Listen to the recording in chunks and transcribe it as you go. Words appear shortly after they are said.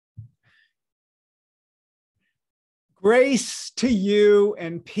Grace to you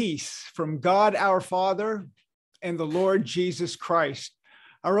and peace from God our Father and the Lord Jesus Christ.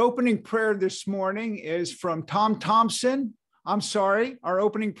 Our opening prayer this morning is from Tom Thompson. I'm sorry, our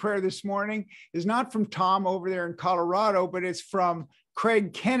opening prayer this morning is not from Tom over there in Colorado, but it's from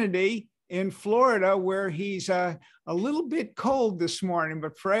Craig Kennedy in Florida, where he's a little bit cold this morning.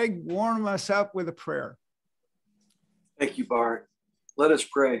 But Craig, warm us up with a prayer. Thank you, Bart. Let us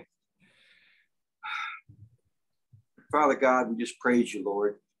pray. Father God, we just praise you,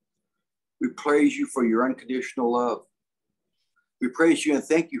 Lord. We praise you for your unconditional love. We praise you and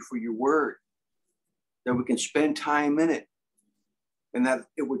thank you for your word, that we can spend time in it and that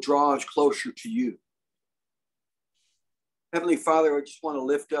it would draw us closer to you. Heavenly Father, I just want to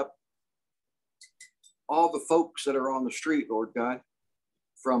lift up all the folks that are on the street, Lord God,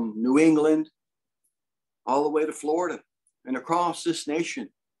 from New England all the way to Florida and across this nation.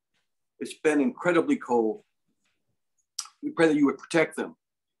 It's been incredibly cold. We pray that you would protect them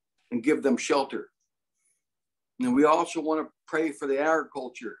and give them shelter. And we also want to pray for the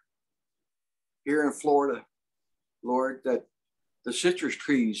agriculture here in Florida, Lord, that the citrus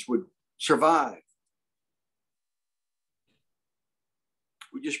trees would survive.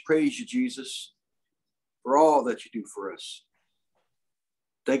 We just praise you, Jesus, for all that you do for us.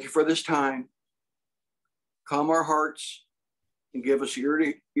 Thank you for this time. Calm our hearts and give us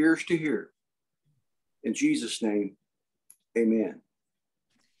ears to hear. In Jesus' name, amen.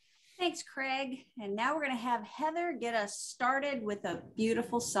 Thanks, Craig. And now we're going to have Heather get us started with a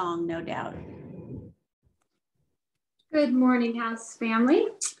beautiful song, no doubt. Good morning, House family.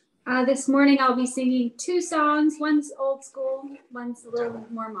 This morning I'll be singing two songs. One's old school, one's a little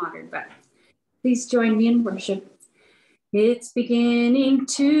more modern, but please join me in worship. It's beginning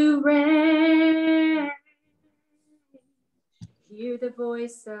to rain. Hear the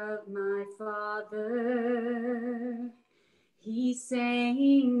voice of my Father. He's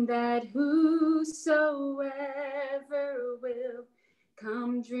saying that whosoever will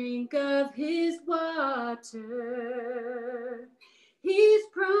come drink of his water. He's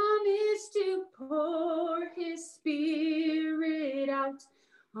promised to pour his spirit out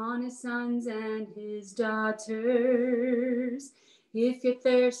on his sons and his daughters. If you're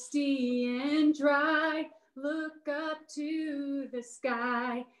thirsty and dry, look up to the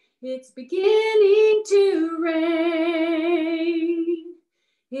sky. It's beginning to rain.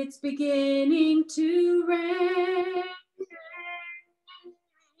 It's beginning to rain.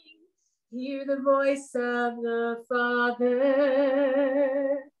 Hear the voice of the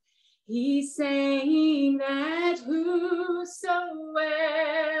Father. He's saying that whosoever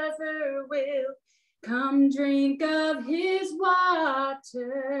will come drink of his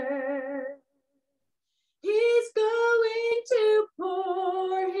water. He's going to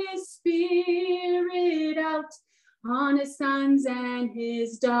pour his spirit out on his sons and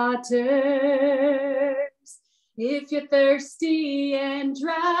his daughters. If you're thirsty and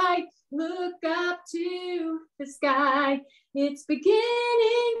dry, look up to the sky. It's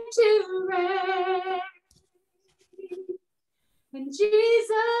beginning to rain. And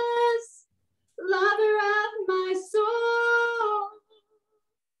Jesus, lover of my soul,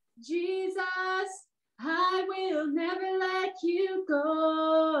 Jesus, I will never let you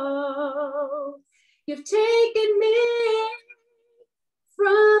go. You've taken me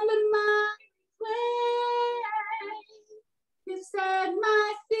from the miry clay. You set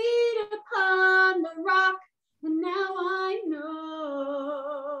my feet upon the rock, and now I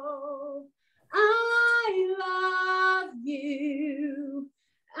know I love you.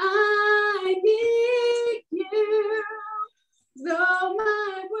 I need you. Though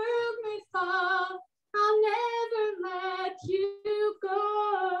my world may fall, I'll never let you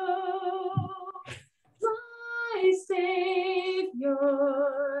go. My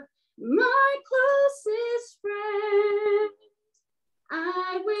Savior, my closest friend,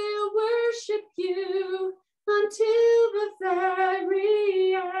 I will worship you until the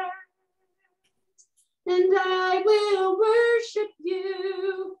very end. And I will worship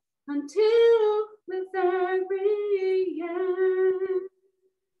you until the very end.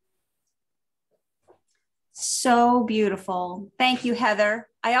 So beautiful. Thank you, Heather.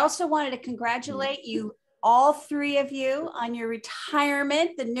 I also wanted to congratulate you, all three of you, on your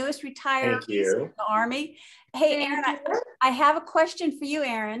retirement, the newest retirees in the Army. Hey, Aaron, I have a question for you,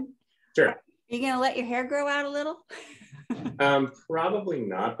 Aaron. Sure. Are you going to let your hair grow out a little? Probably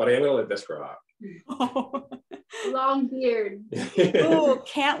not, but I am going to let this grow out. Long beard. Oh,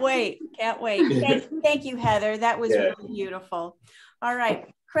 can't wait. Can't wait. Thank you, Heather. That was really beautiful. All right.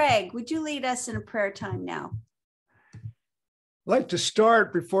 Craig, would you lead us in a prayer time now? like to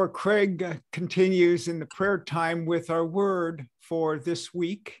start before Craig continues in the prayer time with our word for this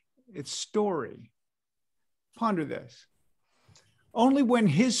week. It's story. Ponder this. Only when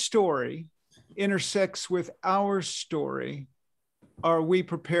his story intersects with our story are we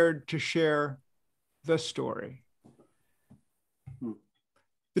prepared to share the story.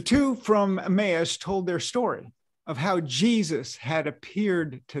 The two from Emmaus told their story of how Jesus had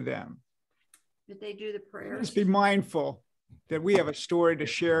appeared to them. Did they do the prayers? Let's be mindful that we have a story to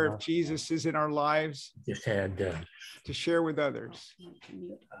share if Jesus is in our lives. Just had to share with others.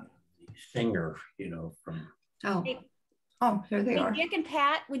 Singer, from. Oh, here they are. Dick and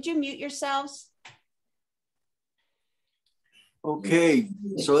Pat, would you mute yourselves? Okay,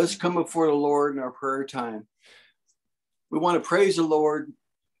 so let's come before the Lord in our prayer time. We want to praise the Lord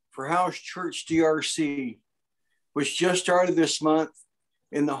for House Church DRC, which just started this month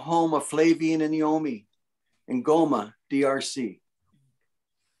in the home of Flavian and Naomi in Goma, DRC.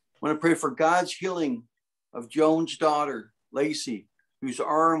 I want to pray for God's healing of Joan's daughter, Lacey, whose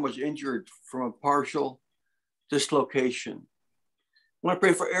arm was injured from a partial dislocation. I want to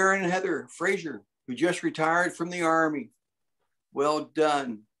pray for Aaron and Heather Frazier, who just retired from the Army. Well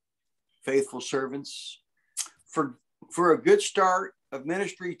done, faithful servants. For a good start of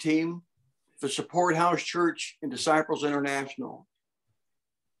ministry team to support House Church and Disciples International.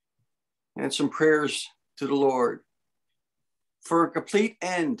 And some prayers to the Lord. For a complete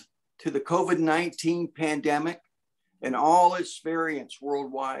end to the COVID-19 pandemic and all its variants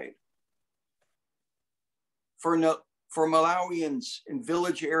worldwide. For Malawians in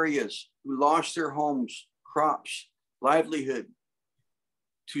village areas who lost their homes, crops, livelihood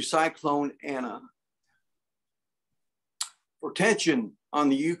to Cyclone Anna. For tension on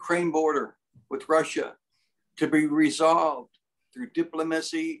the Ukraine border with Russia to be resolved through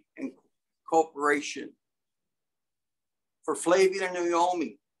diplomacy and cooperation. For Flavian and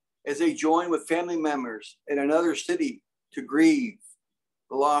Naomi as they join with family members in another city to grieve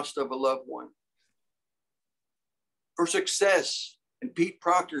the loss of a loved one. For success in Pete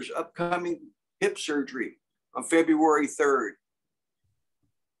Proctor's upcoming hip surgery on February 3rd.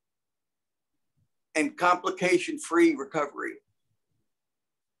 And complication-free recovery.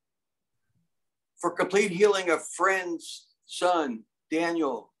 For complete healing of friend's son,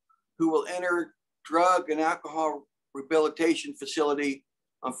 Daniel, who will enter drug and alcohol rehabilitation facility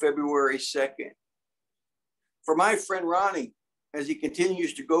on February 2nd. For my friend Ronnie, as he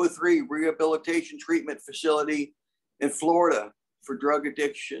continues to go through rehabilitation treatment facility in Florida for drug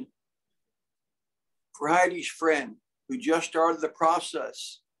addiction. For Heidi's friend, who just started the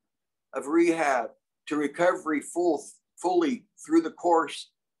process of rehab to recovery fully through the course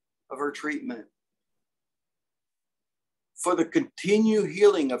of her treatment. For the continued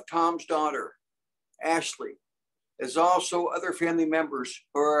healing of Tom's daughter, Ashley, as also other family members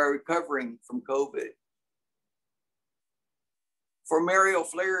who are recovering from COVID. For Mary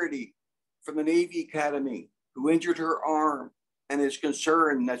O'Flaherty from the Navy Academy, who injured her arm and is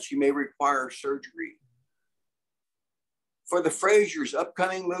concerned that she may require surgery. For the Fraziers'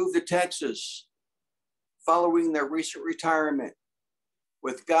 upcoming move to Texas, following their recent retirement,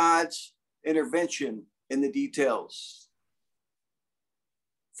 with God's intervention in the details.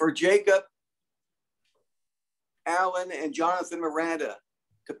 For Jacob, Alan, and Jonathan Miranda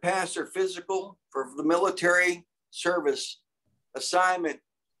to pass their physical for the military service assignment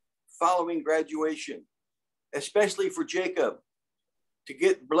following graduation, especially for Jacob to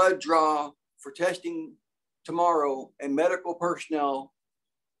get blood draw for testing tomorrow and medical personnel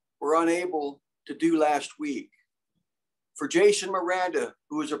were unable to do last week. For Jason Miranda,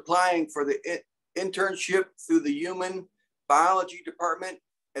 who is applying for the internship through the Human Biology Department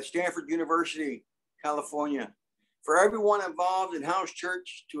at Stanford University, California. For everyone involved in House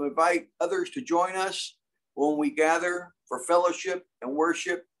Church to invite others to join us when we gather for fellowship and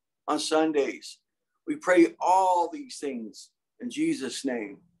worship on Sundays. We pray all these things in Jesus'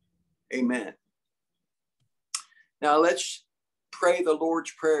 name. Amen. Now let's pray the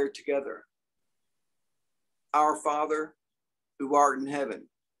Lord's Prayer together. Our Father, who art in heaven,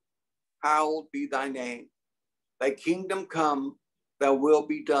 hallowed be thy name. Thy kingdom come, thy will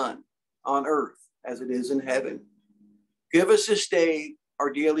be done on earth as it is in heaven. Give us this day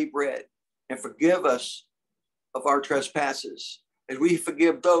our daily bread, and forgive us of our trespasses, as we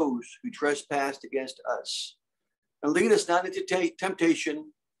forgive those who trespass against us. And lead us not into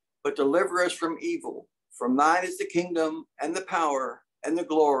temptation, but deliver us from evil. From thine is the kingdom and the power and the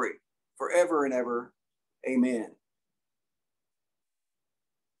glory forever and ever. Amen.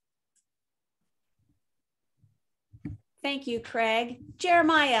 Thank you, Craig.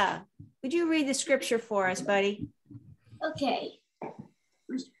 Jeremiah, would you read the scripture for us, buddy? Okay.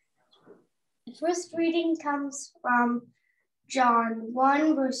 The first reading comes from John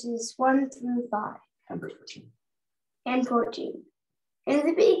 1, verses 1 through 5 and 14. In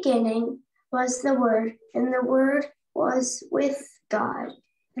the beginning was the Word, and the Word was with God,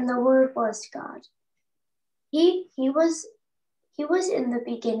 and the Word was God. He was in the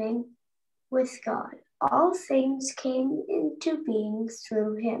beginning with God. All things came into being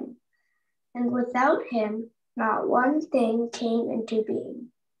through him, and without him, not one thing came into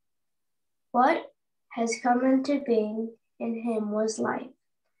being. What has come into being in him was life,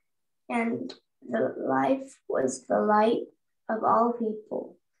 and the life was the light of all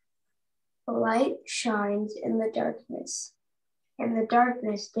people. The light shines in the darkness, and the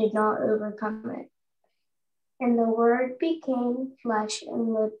darkness did not overcome it. And the Word became flesh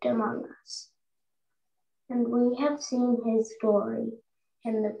and lived among us. And we have seen his glory,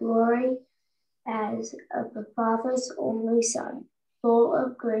 and the glory as of the Father's only Son, full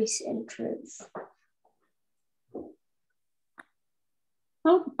of grace and truth.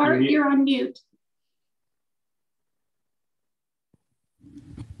 Oh, Art, you're on mute.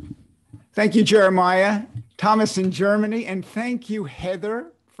 Thank you, Jeremiah, Thomas in Germany, and thank you,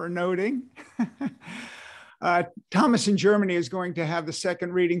 Heather, for noting. Thomas in Germany is going to have the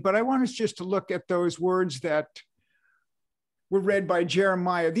second reading, but I want us just to look at those words that were read by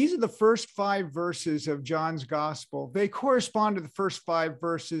Jeremiah. These are the first 5 verses of John's gospel. They correspond to the first 5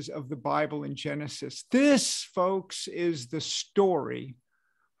 verses of the Bible in Genesis. This, folks, is the story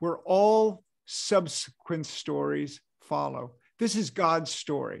where all subsequent stories follow. This is God's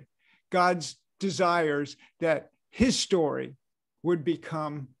story. God's desires that his story would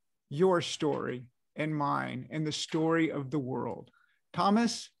become your story and mine and the story of the world.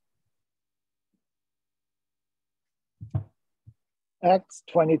 Thomas? Acts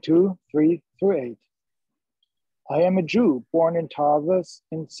 22, 3 through 8. I am a Jew born in Tarsus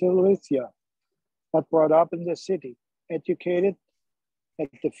in Cilicia, but brought up in the city, educated at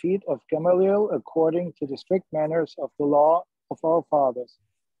the feet of Gamaliel according to the strict manners of the law of our fathers,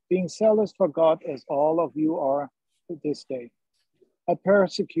 being zealous for God as all of you are to this day. I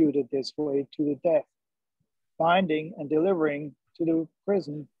persecuted this way to the death, binding and delivering to the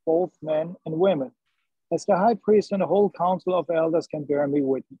prison both men and women, as the high priest and the whole council of elders can bear me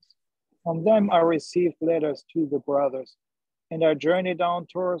witness. From them I received letters to the brothers, and I journeyed down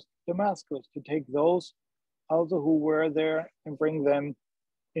towards Damascus to take those also who were there and bring them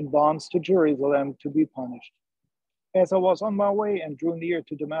in bonds to Jerusalem to be punished. As I was on my way and drew near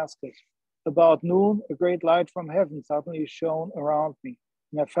to Damascus, about noon, a great light from heaven suddenly shone around me,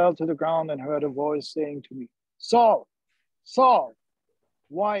 and I fell to the ground and heard a voice saying to me, Saul, Saul,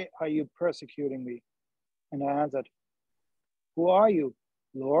 why are you persecuting me? And I answered, Who are you,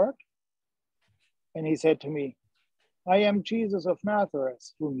 Lord? And he said to me, I am Jesus of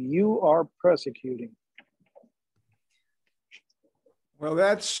Nazareth, whom you are persecuting. Well,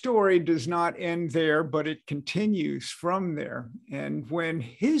 that story does not end there, but it continues from there. And when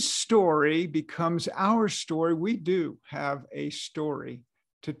his story becomes our story, we do have a story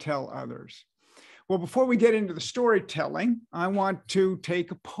to tell others. Well, before we get into the storytelling, I want to take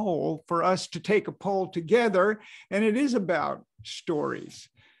a poll for us to take a poll together, and it is about stories.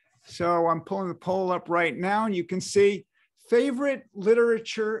 So I'm pulling the poll up right now, and you can see favorite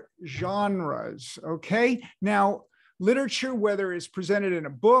literature genres, okay? Now, literature, whether it's presented in a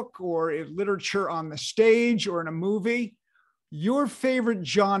book or literature on the stage or in a movie, your favorite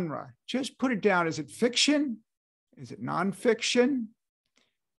genre, just put it down. Is it fiction? Is it nonfiction?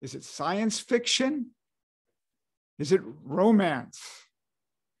 Is it science fiction? Is it romance?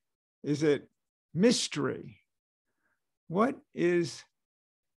 Is it mystery? What is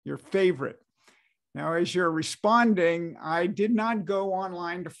your favorite? Now, as you're responding, I did not go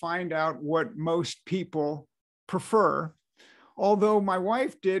online to find out what most people prefer, although my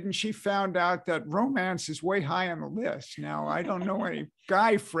wife did, and she found out that romance is way high on the list. Now, I don't know any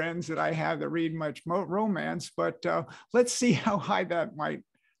guy friends that I have that read much romance, but let's see how high that might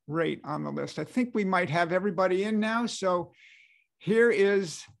rate on the list. I think we might have everybody in now. So here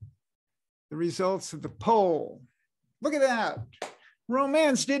is the results of the poll. Look at that.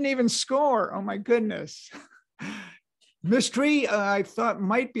 Romance didn't even score. Oh my goodness. Mystery, I thought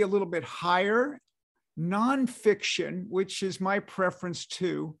might be a little bit higher. Nonfiction, which is my preference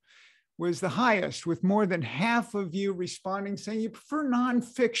too, was the highest, with more than half of you responding saying you prefer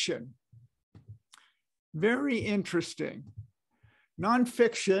nonfiction. Very interesting.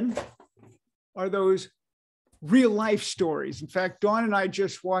 Nonfiction are those real life stories. In fact, Dawn and I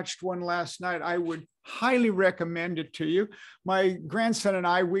just watched one last night. I would highly recommend it to you. My grandson and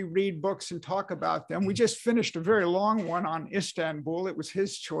I, we read books and talk about them. We just finished a very long one on Istanbul. It was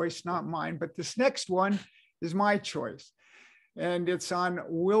his choice, not mine, but this next one is my choice. And it's on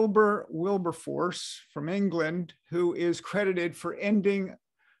Wilberforce from England, who is credited for ending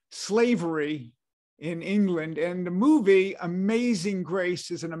slavery in England. And the movie Amazing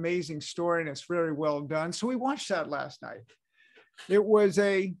Grace is an amazing story, and it's very well done. So we watched that last night. It was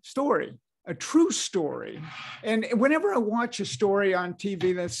a story, a true story. And whenever I watch a story on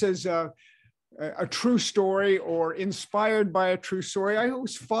TV that says a true story or inspired by a true story, I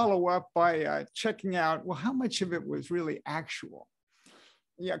always follow up by checking out, well, how much of it was really actual?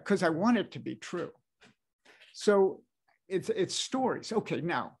 Yeah, because I want it to be true. So it's stories. Okay,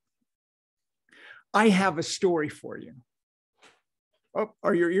 now, I have a story for you. Oh,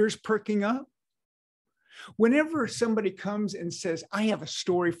 are your ears perking up? Whenever somebody comes and says, I have a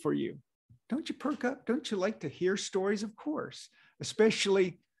story for you, don't you perk up? Don't you like to hear stories? Of course,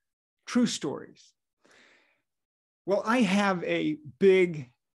 especially true stories. Well, I have a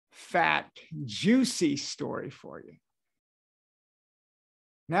big, fat, juicy story for you.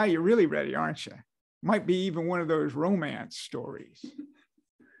 Now you're really ready, aren't you? Might be even one of those romance stories.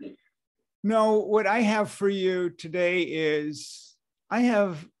 No, what I have for you today is I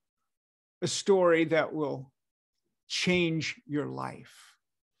have a story that will change your life.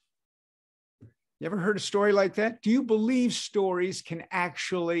 You ever heard a story like that? Do you believe stories can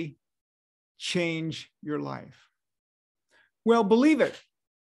actually change your life? Well, believe it,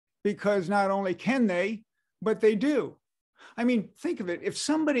 because not only can they, but they do. I mean, think of it. If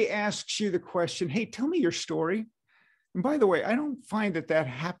somebody asks you the question, hey, tell me your story. And by the way, I don't find that that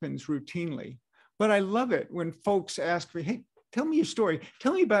happens routinely, but I love it when folks ask me, hey, tell me your story.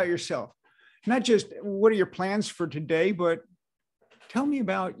 Tell me about yourself. Not just what are your plans for today, but tell me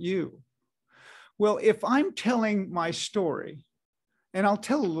about you. Well, if I'm telling my story, and I'll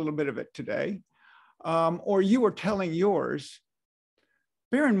tell a little bit of it today, or you are telling yours,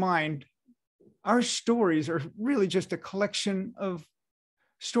 bear in mind, our stories are really just a collection of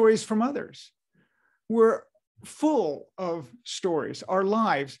stories from others. We're full of stories, our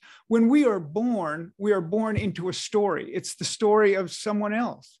lives. When we are born into a story. It's the story of someone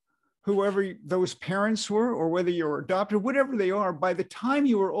else, whoever those parents were, or whether you're adopted, whatever they are. By the time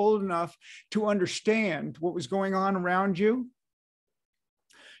you were old enough to understand what was going on around you,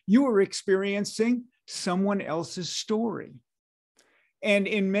 you were experiencing someone else's story. And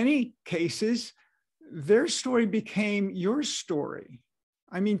in many cases, their story became your story.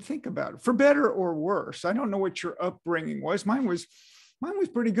 I mean, think about it, for better or worse. I don't know what your upbringing was. Mine was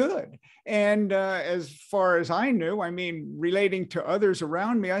pretty good. And as far as I knew, I mean, relating to others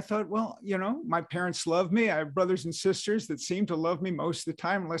around me, I thought, well, you know, my parents love me. I have brothers and sisters that seem to love me most of the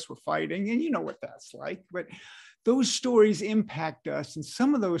time, unless we're fighting. And you know what that's like. But those stories impact us. And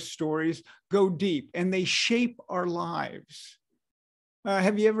some of those stories go deep and they shape our lives.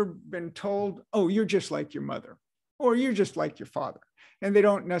 Have you ever been told, oh, you're just like your mother, or you're just like your father? And they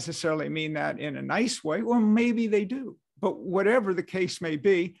don't necessarily mean that in a nice way, or maybe they do. But whatever the case may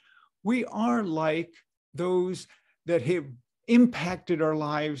be, we are like those that have impacted our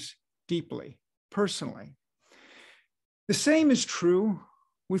lives deeply, personally. The same is true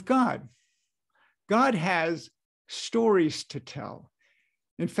with God. God has stories to tell.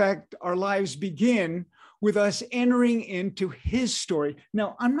 In fact, our lives begin with us entering into his story.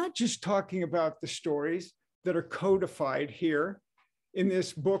 Now, I'm not just talking about the stories that are codified here in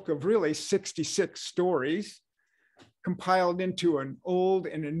this book of really 66 stories, compiled into an old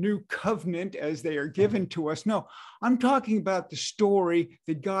and a new covenant as they are given to us. No, I'm talking about the story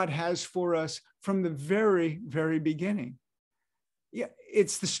that God has for us from the very, very beginning. Yeah,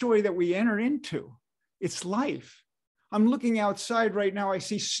 it's the story that we enter into. It's life. I'm looking outside right now. I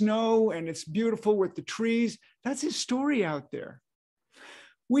see snow and it's beautiful with the trees. That's his story out there.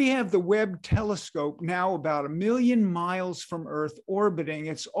 We have the Webb telescope now about 1 million miles from Earth orbiting.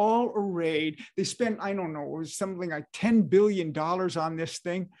 It's all arrayed. They spent, I don't know, it was something like $10 billion on this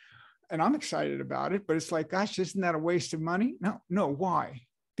thing. And I'm excited about it, but it's like, gosh, isn't that a waste of money? No, why?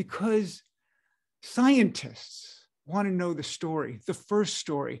 Because scientists want to know the story, the first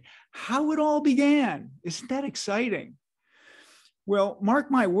story, how it all began. Isn't that exciting? Well,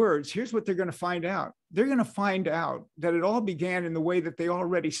 mark my words, here's what they're going to find out. They're going to find out that it all began in the way that they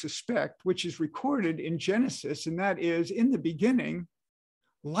already suspect, which is recorded in Genesis, and that is, in the beginning,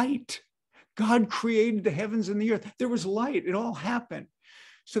 light. God created the heavens and the earth. There was light. It all happened.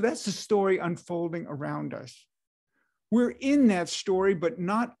 So that's the story unfolding around us. We're in that story, but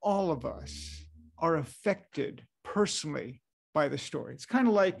not all of us are affected personally by the story. It's kind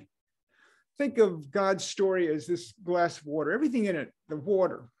of like, think of God's story as this glass of water, everything in it, the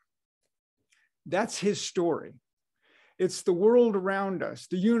water, that's his story. It's the world around us,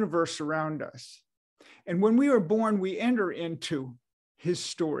 the universe around us. And when we are born, we enter into his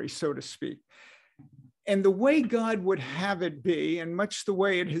story, so to speak. And the way God would have it be, and much the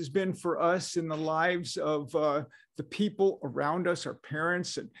way it has been for us in the lives of the people around us, our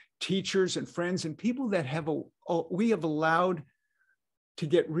parents and teachers and friends and people that we have allowed to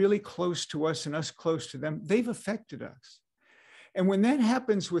get really close to us and us close to them, they've affected us. And when that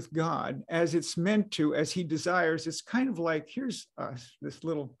happens with God, as it's meant to, as he desires, it's kind of like, here's us, this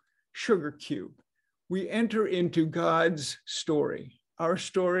little sugar cube. We enter into God's story, our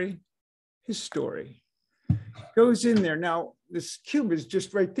story, his story. Goes in there. Now, this cube is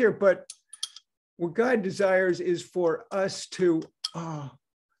just right there, but what God desires is for us to,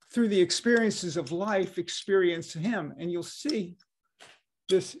 through the experiences of life, experience him. And you'll see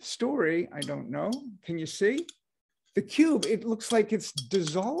this story, I don't know, can you see? The cube, it looks like it's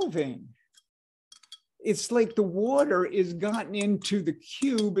dissolving. It's like the water is gotten into the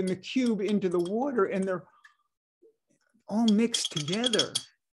cube and the cube into the water, and they're all mixed together.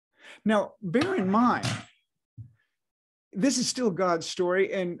 Now, bear in mind, this is still God's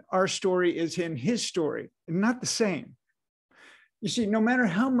story, and our story is in his story, and not the same. You see, no matter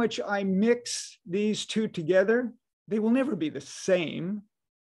how much I mix these two together, they will never be the same.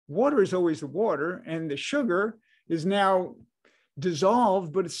 Water is always the water, and the sugar is now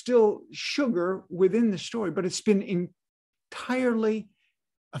dissolved, but it's still sugar within the story, but it's been entirely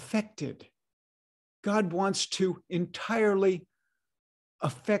affected. God wants to entirely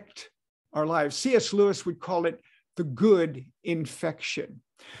affect our lives. C.S. Lewis would call it the good infection.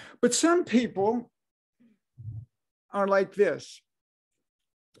 But some people are like this,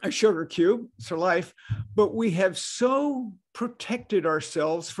 a sugar cube, it's our life, but we have so protected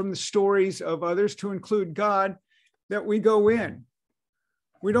ourselves from the stories of others, to include God, that we go in.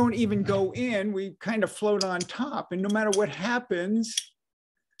 We don't even go in, we kind of float on top. And no matter what happens,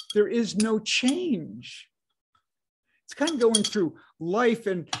 there is no change. It's kind of going through life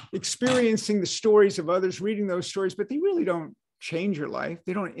and experiencing the stories of others, reading those stories, but they really don't change your life.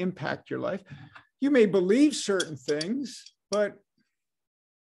 They don't impact your life. You may believe certain things, but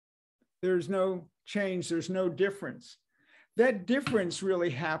there's no change, there's no difference. That difference really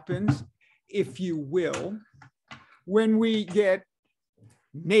happens, if you will, when we get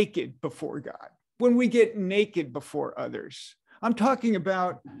naked before God, when we get naked before others. I'm talking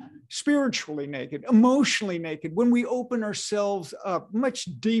about spiritually naked, emotionally naked, when we open ourselves up much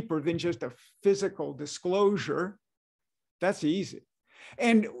deeper than just a physical disclosure. That's easy.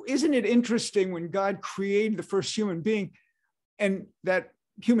 And isn't it interesting, when God created the first human being, and that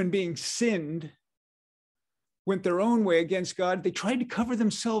human being sinned, went their own way against God, they tried to cover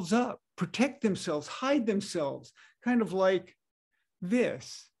themselves up, protect themselves, hide themselves, kind of like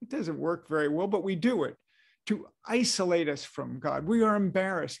this. It doesn't work very well, but we do it to isolate us from God. We are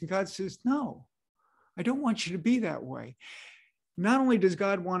embarrassed. And God says, no, I don't want you to be that way. Not only does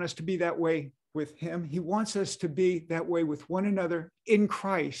God want us to be that way with him, he wants us to be that way with one another in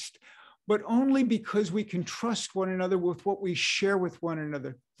Christ, but only because we can trust one another with what we share with one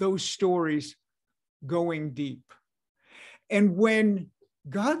another, those stories going deep. And when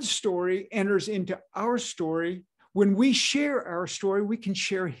God's story enters into our story, when we share our story, we can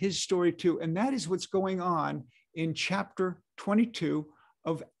share his story too. And that is what's going on in chapter 22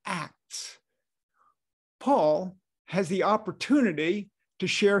 of Acts. Paul has the opportunity to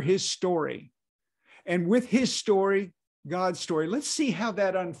share his story. And with his story, God's story, let's see how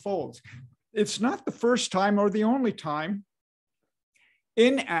that unfolds. It's not the first time or the only time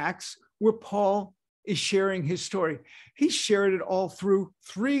in Acts where Paul is sharing his story. He's shared it all through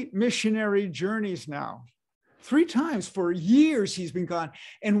 3 missionary journeys now. 3 times for years he's been gone.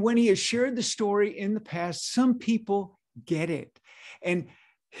 And when he has shared the story in the past, some people get it. And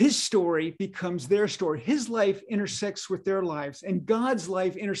his story becomes their story. His life intersects with their lives, and God's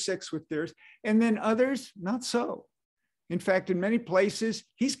life intersects with theirs. And then others, not so. In fact, in many places,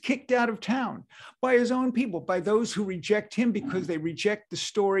 he's kicked out of town by his own people, by those who reject him because they reject the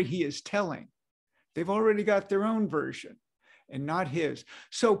story he is telling. They've already got their own version and not his.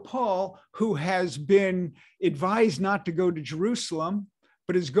 So Paul, who has been advised not to go to Jerusalem,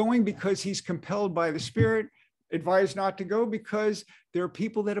 but is going because he's compelled by the Spirit, advised not to go because there are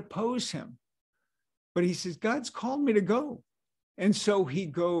people that oppose him. But he says, God's called me to go. And so he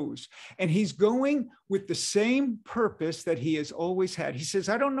goes, and he's going with the same purpose that he has always had. He says,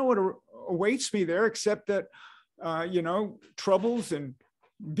 I don't know what awaits me there, except that, troubles and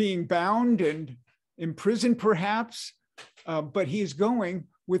being bound and in prison perhaps, but he is going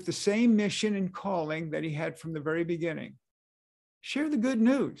with the same mission and calling that he had from the very beginning. Share the good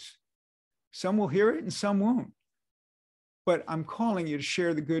news. Some will hear it and some won't. But I'm calling you to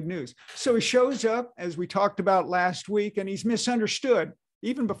share the good news. So he shows up, as we talked about last week, and he's misunderstood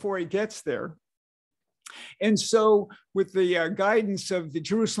even before he gets there. And so with the guidance of the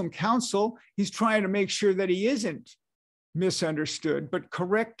Jerusalem Council, he's trying to make sure that he isn't misunderstood, but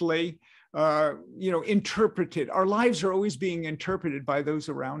correctly interpreted. Our lives are always being interpreted by those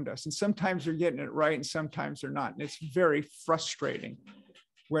around us. And sometimes they're getting it right and sometimes they're not. And it's very frustrating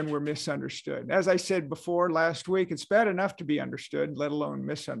when we're misunderstood. As I said before last week, it's bad enough to be understood, let alone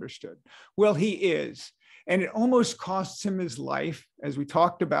misunderstood. Well, he is. And it almost costs him his life, as we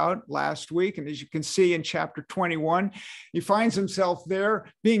talked about last week. And as you can see in chapter 21, he finds himself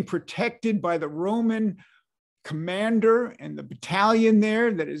there being protected by the Roman commander and the battalion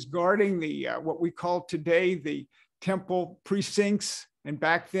there that is guarding the what we call today the temple precincts, and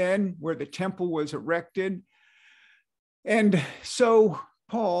back then where the temple was erected. And so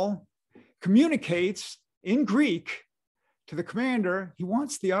Paul communicates in Greek to the commander. He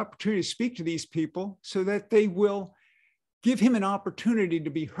wants the opportunity to speak to these people so that they will give him an opportunity to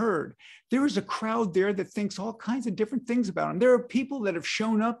be heard. There is a crowd there that thinks all kinds of different things about him. There are people that have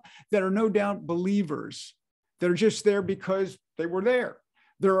shown up that are no doubt believers, that are just there because they were there.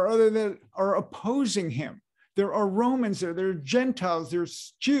 There are others that are opposing him. There are Romans there, there are Gentiles,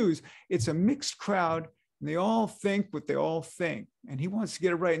 there's Jews. It's a mixed crowd, and they all think what they all think. And he wants to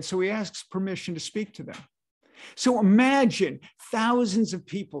get it right. And so he asks permission to speak to them. So imagine thousands of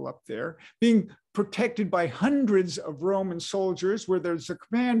people up there being protected by hundreds of Roman soldiers where there's a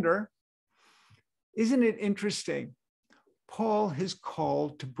commander. Isn't it interesting? Paul is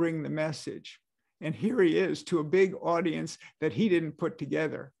called to bring the message. And here he is to a big audience that he didn't put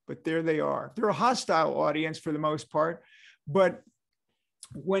together, but there they are. They're a hostile audience for the most part, but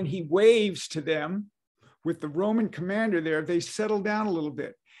when he waves to them with the Roman commander there, they settle down a little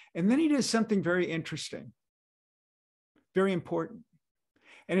bit. And then he does something very interesting, very important.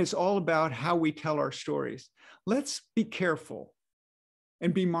 And it's all about how we tell our stories. Let's be careful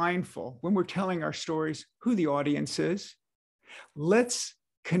and be mindful when we're telling our stories, who the audience is. Let's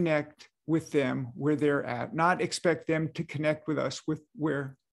connect with them where they're at, not expect them to connect with us with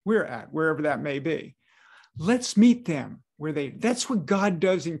where we're at, wherever that may be. Let's meet them where that's what God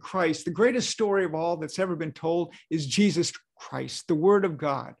does in Christ. The greatest story of all that's ever been told is Jesus Christ, the Word of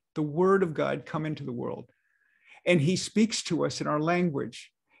God come into the world. And he speaks to us in our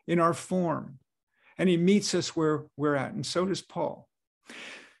language, in our form, and he meets us where we're at. And so does Paul.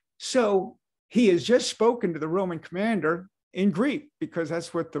 So he has just spoken to the Roman commander in Greek, because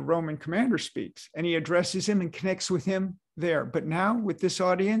that's what the Roman commander speaks. And he addresses him and connects with him there. But now with this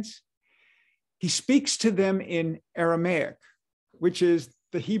audience, he speaks to them in Aramaic, which is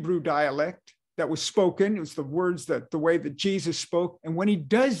the Hebrew dialect that was spoken. It was the words the way that Jesus spoke. And when he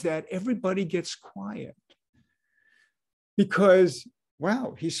does that, everybody gets quiet because,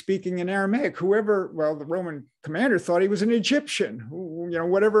 wow, he's speaking in Aramaic. The Roman commander thought he was an Egyptian,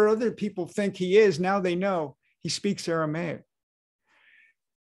 whatever other people think he is, now they know. He speaks Aramaic.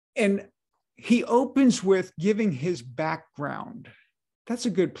 And he opens with giving his background. That's a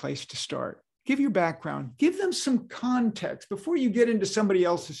good place to start. Give your background. Give them some context before you get into somebody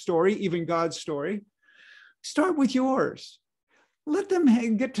else's story, even God's story. Start with yours. Let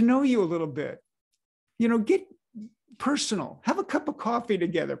them get to know you a little bit. Get personal. Have a cup of coffee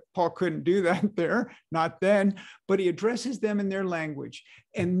together. Paul couldn't do that there, not then, but he addresses them in their language.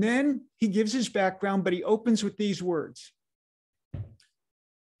 And then he gives his background, but he opens with these words.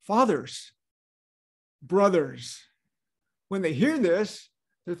 Fathers, brothers. When they hear this,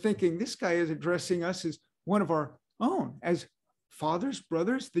 they're thinking, this guy is addressing us as one of our own, as fathers,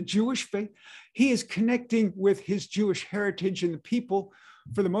 brothers, the Jewish faith. He is connecting with his Jewish heritage, and the people,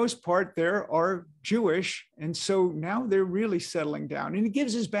 for the most part, there are Jewish. And so now they're really settling down. And he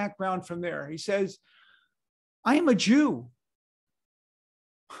gives his background from there. He says, I am a Jew.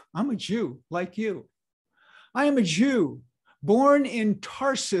 I'm a Jew like you. I am a Jew born in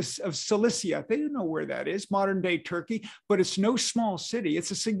Tarsus of Cilicia. They don't know where that is, modern day Turkey, but it's no small city. It's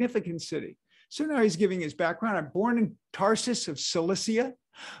a significant city. So now he's giving his background. I'm born in Tarsus of Cilicia,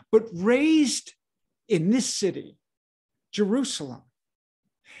 but raised in this city, Jerusalem,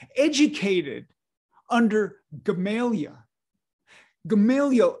 educated under Gamaliel.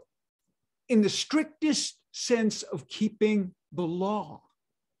 Gamaliel, in the strictest sense of keeping the law.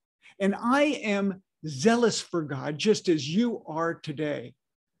 And I am zealous for God, just as you are today.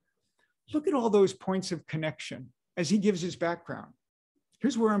 Look at all those points of connection as he gives his background.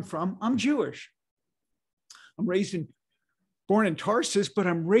 Here's where I'm from. I'm Jewish. born in Tarsus, but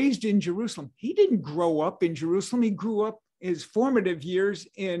I'm raised in Jerusalem. He didn't grow up in Jerusalem. He grew up his formative years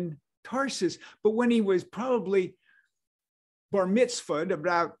in Tarsus. But when he was probably bar mitzvahed,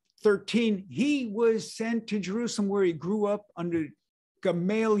 about 13, he was sent to Jerusalem, where he grew up under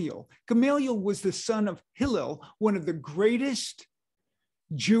Gamaliel. Gamaliel was the son of Hillel, one of the greatest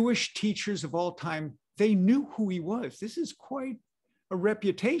Jewish teachers of all time. They knew who he was. This is quite a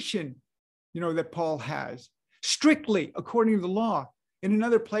reputation, that Paul has. Strictly according to the law. In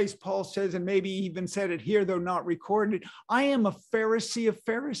another place, Paul says, and maybe even said it here, though not recorded, I am a Pharisee of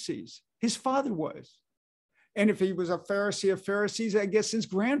Pharisees. His father was. And if he was a Pharisee of Pharisees, I guess his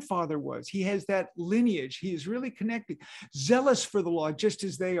grandfather was. He has that lineage. He is really connected, zealous for the law, just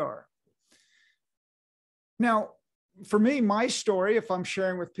as they are. Now, for me, my story, if I'm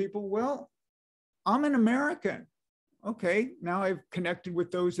sharing with people, well, I'm an American. Okay, now I've connected with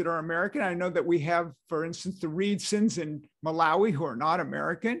those that are American. I know that we have, for instance, the Reedsons in Malawi who are not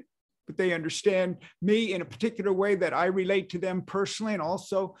American, but they understand me in a particular way that I relate to them personally, and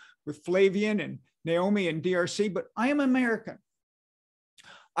also with Flavian and Naomi and DRC, but I am American.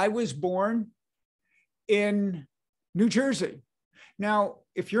 I was born in New Jersey. Now,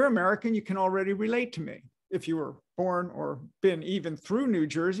 if you're American, you can already relate to me. If you were born or been even through New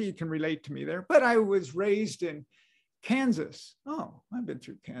Jersey, you can relate to me there. But I was raised in Kansas. Oh, I've been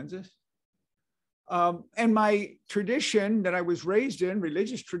through Kansas. And my tradition that I was raised in,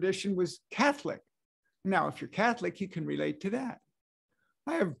 religious tradition, was Catholic. Now, if you're Catholic, you can relate to that.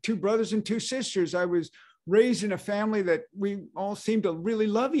 I have 2 brothers and 2 sisters. I was raised in a family that we all seemed to really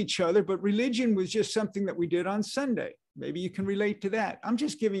love each other, but religion was just something that we did on Sunday. Maybe you can relate to that. I'm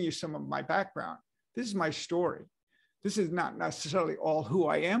just giving you some of my background. This is my story. This is not necessarily all who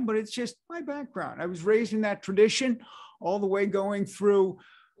I am, but it's just my background. I was raised in that tradition all the way going through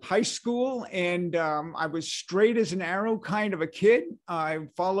high school, and I was straight as an arrow kind of a kid. I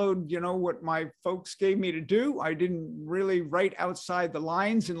followed, what my folks gave me to do. I didn't really write outside the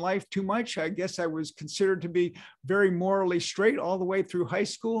lines in life too much. I guess I was considered to be very morally straight all the way through high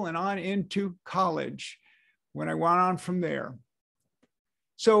school and on into college when I went on from there.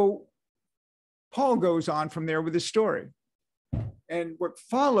 So Paul goes on from there with his story. And what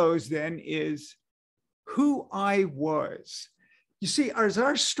follows then is who I was. You see, as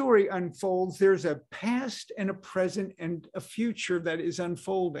our story unfolds, there's a past and a present and a future that is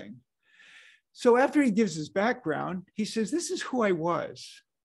unfolding. So after he gives his background, he says, this is who I was.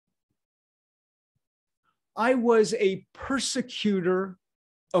 I was a persecutor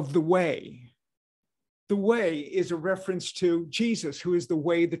of the way. The way is a reference to Jesus, who is the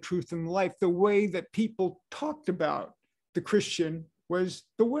way, the truth, and the life. The way that people talked about the Christian was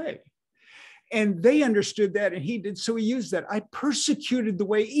the way. And they understood that, and he did, so he used that. I persecuted the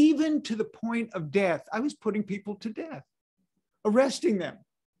way, even to the point of death. I was putting people to death, arresting them,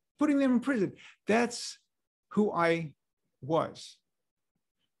 putting them in prison. That's who I was.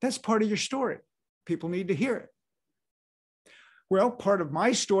 That's part of your story. People need to hear it. Well, part of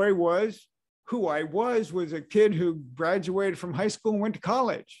my story was who I was a kid who graduated from high school and went to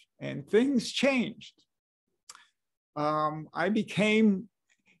college, and things changed. I became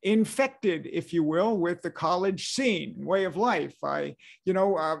infected, if you will, with the college scene, way of life. I,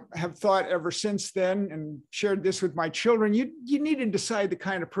 have thought ever since then, and shared this with my children, you need to decide the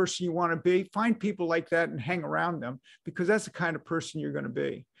kind of person you want to be, find people like that and hang around them, because that's the kind of person you're going to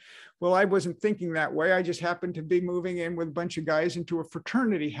be. Well, I wasn't thinking that way. I just happened to be moving in with a bunch of guys into a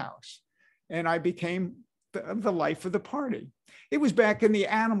fraternity house, and I became the life of the party. It was back in the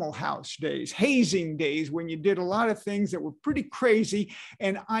Animal House days, hazing days, when you did a lot of things that were pretty crazy.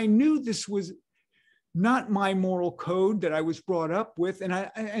 And I knew this was not my moral code that I was brought up with.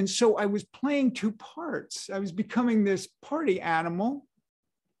 And so I was playing 2 parts. I was becoming this party animal,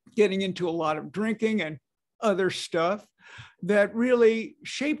 getting into a lot of drinking and other stuff that really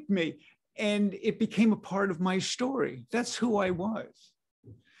shaped me. And it became a part of my story. That's who I was.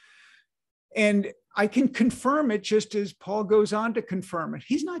 And I can confirm it just as Paul goes on to confirm it.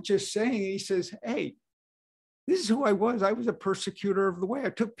 He's not just saying it, he says, hey, this is who I was. I was a persecutor of the way. I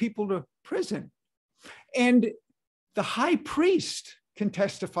took people to prison. And the high priest can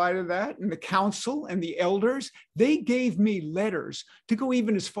testify to that, and the council and the elders. They gave me letters to go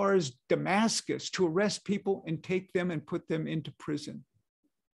even as far as Damascus to arrest people and take them and put them into prison.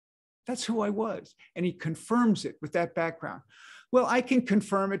 That's who I was. And he confirms it with that background. Well, I can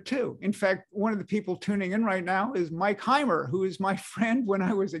confirm it too. In fact, one of the people tuning in right now is Mike Heimer, who is my friend when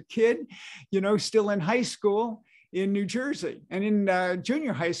I was a kid, still in high school in New Jersey, and in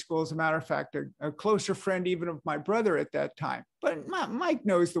junior high school, as a matter of fact, a closer friend even of my brother at that time. But Mike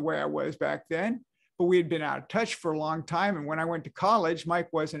knows the way I was back then. but we had been out of touch for a long time. And when I went to college, Mike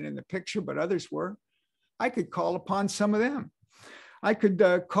wasn't in the picture, but others were. I could call upon some of them. I could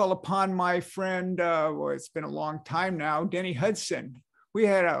call upon my friend, well, it's been a long time now, Denny Hudson. We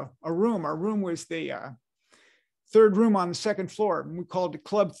had a room. Our room was the third room on the second floor, and we called it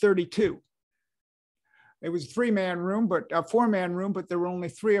Club 32. It was a three-man room, but a four-man room, but there were only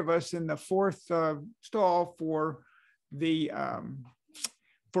three of us in the fourth stall for the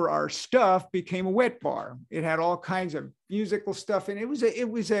for our stuff became a wet bar. It had all kinds of musical stuff, and it was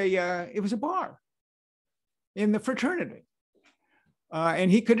a bar in the fraternity. And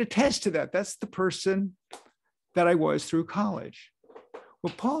he could attest to that. That's the person that I was through college.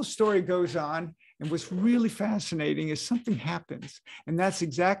 Well, Paul's story goes on, and what's really fascinating is something happens, and that's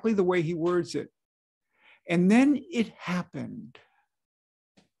exactly the way he words it. And then it happened.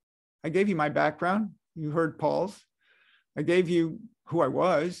 I gave you my background. You heard Paul's. I gave you who I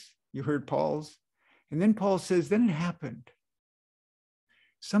was. You heard Paul's. And then Paul says, then it happened.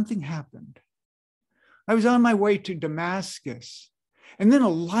 Something happened. I was on my way to Damascus, and then a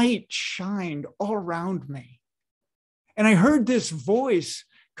light shined all around me. And I heard this voice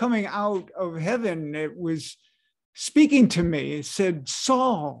coming out of heaven. It was speaking to me. It said,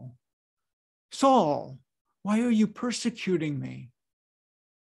 Saul, Saul, why are you persecuting me?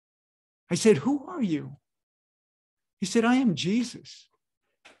 I said, who are you? He said, I am Jesus,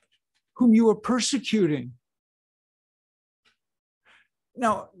 whom you are persecuting.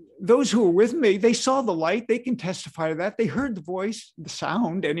 Now, those who were with me, they saw the light. They can testify to that. They heard the voice, the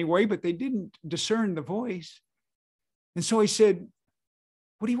sound anyway, but they didn't discern the voice. And so I said,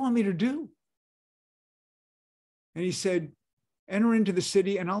 what do you want me to do? And he said, enter into the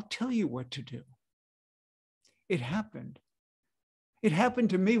city and I'll tell you what to do. It happened. It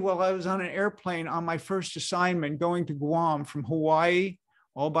happened to me while I was on an airplane on my first assignment going to Guam from Hawaii,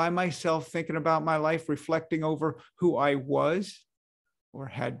 all by myself, thinking about my life, reflecting over who I was or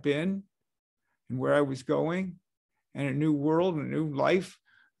had been and where I was going, and a new world, a new life,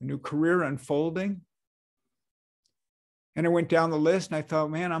 a new career unfolding. And I went down the list and I thought,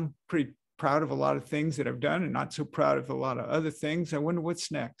 man, I'm pretty proud of a lot of things that I've done and not so proud of a lot of other things. I wonder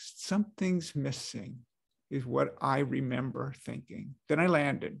what's next. Something's missing is what I remember thinking. Then I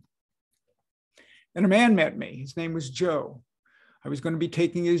landed. And a man met me. His name was Joe. I was going to be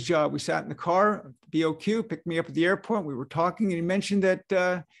taking his job. We sat in the car, BOQ, picked me up at the airport. We were talking, and he mentioned that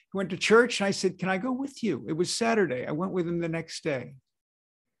he went to church. And I said, can I go with you? It was Saturday. I went with him the next day.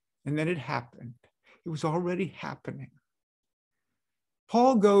 And then it happened. It was already happening.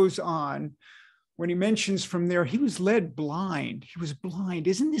 Paul goes on when he mentions from there, he was led blind. He was blind.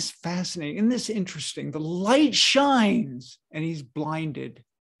 Isn't this fascinating? Isn't this interesting? The light shines and he's blinded.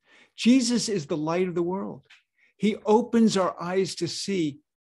 Jesus is the light of the world. He opens our eyes to see.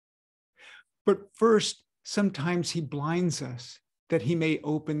 But first, sometimes he blinds us that he may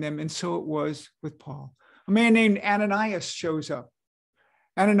open them. And so it was with Paul. A man named Ananias shows up.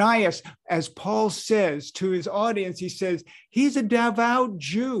 Ananias, as Paul says to his audience, he says, he's a devout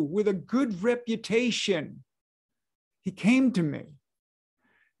Jew with a good reputation. He came to me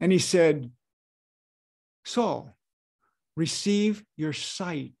and he said, Saul, receive your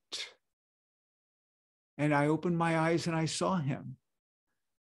sight. And I opened my eyes and I saw him.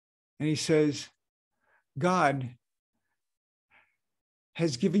 And he says, God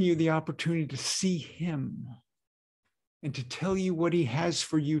has given you the opportunity to see him and to tell you what he has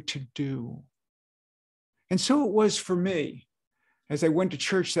for you to do. And so it was for me as I went to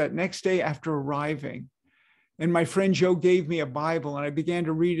church that next day after arriving. And my friend Joe gave me a Bible and I began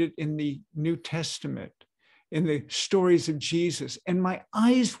to read it in the New Testament, in the stories of Jesus. And my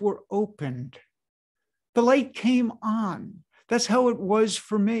eyes were opened. The light came on. That's how it was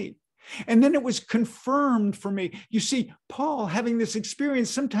for me. And then it was confirmed for me. You see, Paul having this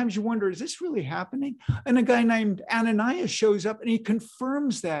experience, sometimes you wonder, is this really happening? And a guy named Ananias shows up and he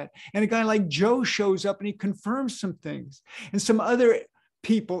confirms that. And a guy like Joe shows up and he confirms some things. And some other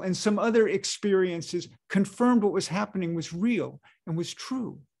people and some other experiences confirmed what was happening was real and was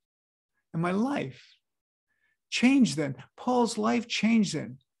true. And my life changed then. Paul's life changed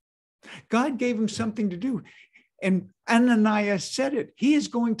then. God gave him something to do. And Ananias said it. He is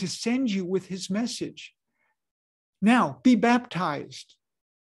going to send you with his message. Now, be baptized.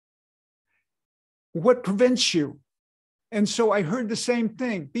 What prevents you? And so I heard the same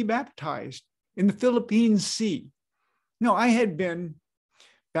thing. Be baptized in the Philippine Sea. No, I had been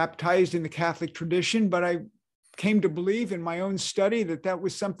baptized in the Catholic tradition, but I came to believe in my own study that that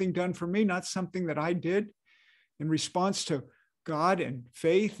was something done for me, not something that I did in response to God and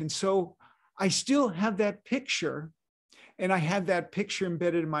faith. And so I still have that picture. And I had that picture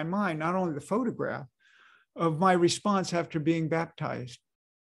embedded in my mind, not only the photograph of my response after being baptized.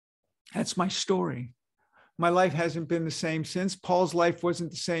 That's my story. My life hasn't been the same since. Paul's life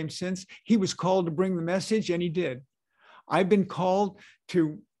wasn't the same since. He was called to bring the message, and he did. I've been called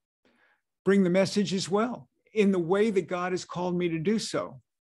to bring the message as well, in the way that God has called me to do so.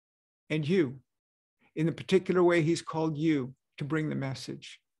 And you, in the particular way he's called you to bring the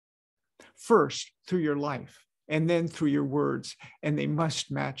message. First, through your life, and then through your words, and they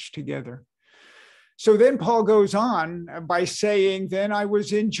must match together. So then Paul goes on by saying, then I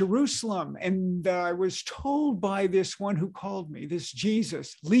was in Jerusalem, and I was told by this one who called me, this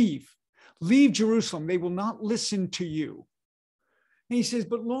Jesus, leave Jerusalem. They will not listen to you. And he says,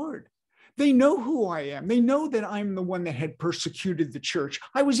 but Lord, they know who I am. They know that I'm the one that had persecuted the church.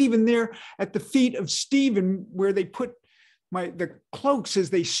 I was even there at the feet of Stephen, where they put the cloaks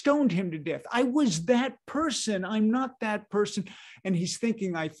as they stoned him to death. I was that person. I'm not that person. And he's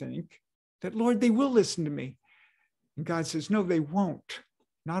thinking, I think, that, Lord, they will listen to me. And God says, no, they won't.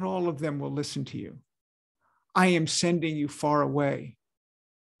 Not all of them will listen to you. I am sending you far away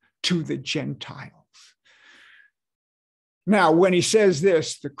to the Gentiles. Now, when he says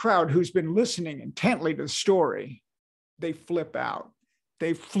this, the crowd who's been listening intently to the story, they flip out.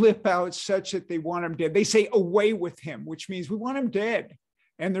 They flip out such that they want him dead. They say, away with him, which means we want him dead.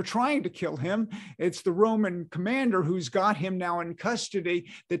 And they're trying to kill him. It's the Roman commander who's got him now in custody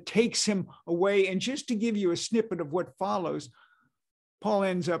that takes him away. And just to give you a snippet of what follows, Paul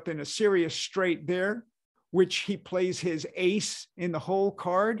ends up in a serious strait there, which he plays his ace in the hole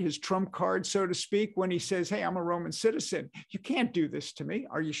card, his trump card, so to speak, when he says, hey, I'm a Roman citizen. You can't do this to me.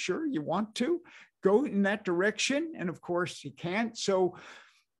 Are you sure you want to go in that direction? And of course he can't. So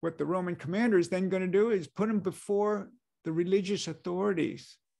what the Roman commander is then going to do is put him before the religious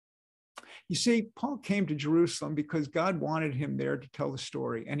authorities. You see, Paul came to Jerusalem because God wanted him there to tell the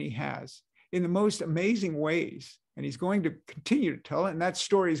story, and he has, in the most amazing ways. And he's going to continue to tell it, and that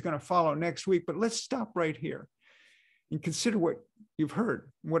story is going to follow next week. But let's stop right here and consider what you've heard,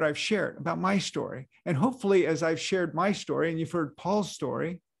 what I've shared about my story. And hopefully, as I've shared my story and you've heard Paul's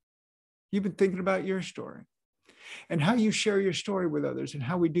story, you've been thinking about your story and how you share your story with others and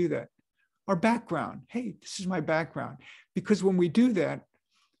how we do that. Our background. Hey, this is my background. Because when we do that,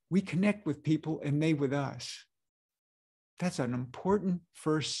 we connect with people and they with us. That's an important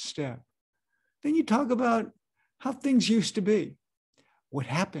first step. Then you talk about how things used to be, what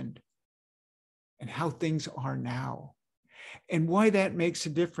happened, and how things are now, and why that makes a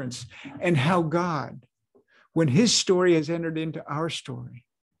difference, and how God, when his story has entered into our story,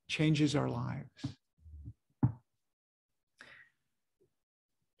 changes our lives.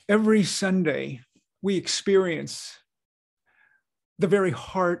 Every Sunday, we experience the very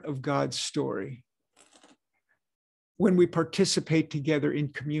heart of God's story when we participate together in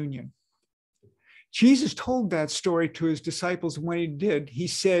communion. Jesus told that story to his disciples. When he did, he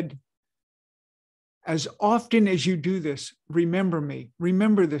said, as often as you do this, remember me.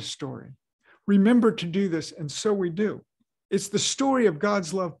 Remember this story. Remember to do this. And so we do. It's the story of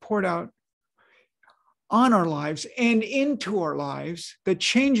God's love poured out on our lives and into our lives that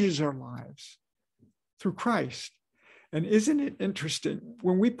changes our lives through Christ. And isn't it interesting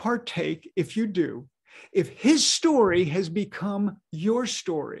when we partake, if you do, if his story has become your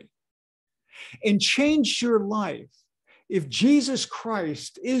story and changed your life, if Jesus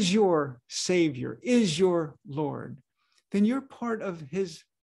Christ is your Savior, is your Lord, then you're part of his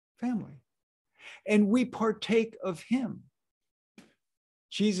family. And we partake of him.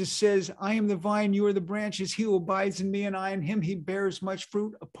 Jesus says, I am the vine, you are the branches. He who abides in me and I in him, he bears much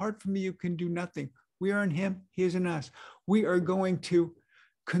fruit. Apart from me, you can do nothing. We are in him, he is in us. We are going to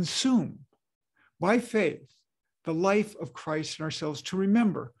consume by faith the life of Christ in ourselves, to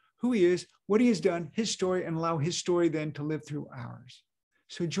remember who he is, what he has done, his story, and allow his story then to live through ours.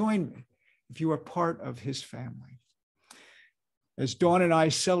 So join me if you are part of his family. As Dawn and I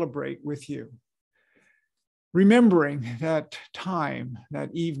celebrate with you, remembering that time, that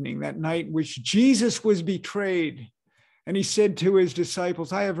evening, that night in which Jesus was betrayed, and he said to his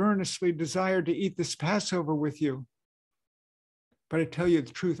disciples, I have earnestly desired to eat this Passover with you. But I tell you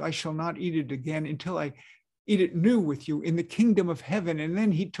the truth, I shall not eat it again until I eat it new with you in the kingdom of heaven. And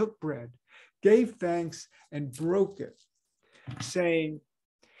then he took bread, gave thanks, and broke it, saying,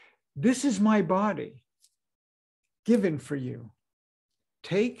 this is my body given for you.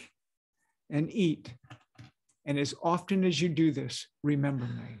 Take and eat. And as often as you do this, remember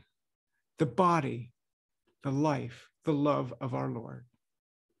me. The body, the life, the love of our Lord.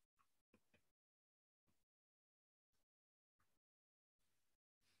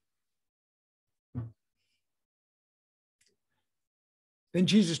 Then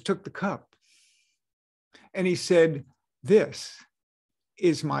Jesus took the cup and he said, "This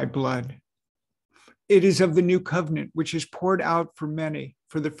is my blood. It is of the new covenant, which is poured out for many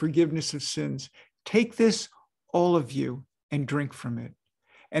for the forgiveness of sins. Take this, all of you, and drink from it.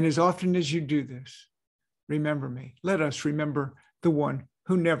 And as often as you do this, remember me." Let us remember the one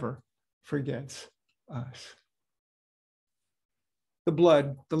who never forgets us. The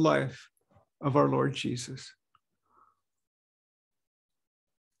blood, the life of our Lord Jesus.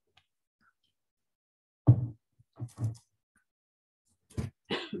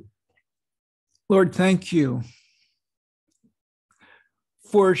 Lord, thank you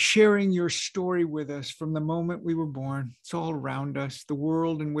for sharing your story with us from the moment we were born. It's all around us, the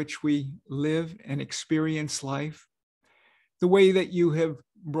world in which we live and experience life, the way that you have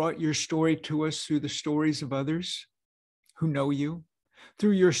brought your story to us through the stories of others who know you,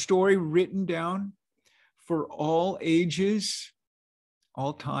 through your story written down for all ages,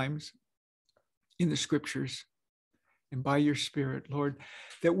 all times in the scriptures, and by your Spirit, Lord,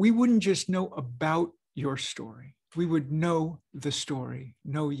 that we wouldn't just know about your story, we would know the story,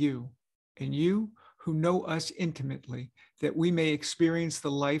 know you, and you who know us intimately, that we may experience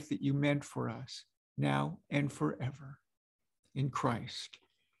the life that you meant for us now and forever. In Christ.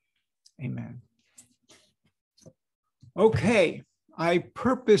 Amen. Okay, I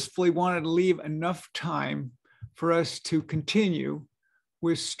purposefully wanted to leave enough time for us to continue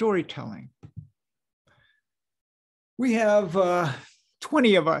with storytelling. We have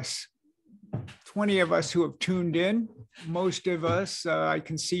 20 of us who have tuned in. Most of us, I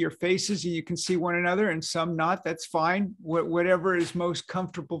can see your faces, and you can see one another, and some not. That's fine. Whatever is most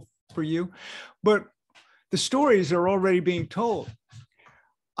comfortable for you. But the stories are already being told.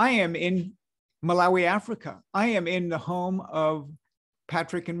 I am in Malawi, Africa. I am in the home of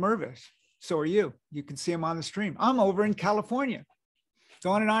Patrick and Mervis. So are you. You can see them on the stream. I'm over in California.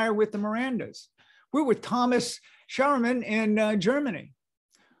 Dawn and I are with the Mirandas. We're with Thomas Schauerman in Germany.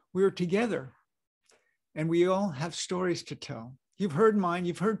 We are together, and we all have stories to tell. You've heard mine.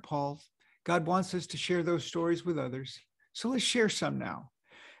 You've heard Paul's. God wants us to share those stories with others. So let's share some now.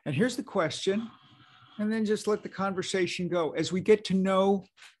 And here's the question. And then just let the conversation go as we get to know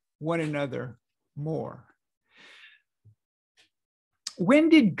one another more. When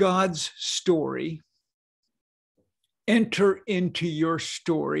did God's story enter into your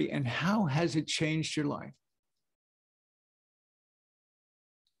story, and how has it changed your life?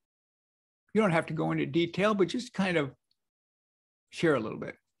 You don't have to go into detail, but just kind of share a little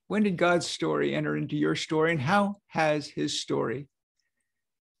bit. When did God's story enter into your story, and how has his story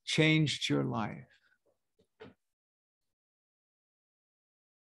changed your life?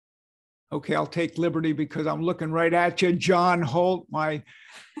 Okay, I'll take liberty because I'm looking right at you, John Holt, my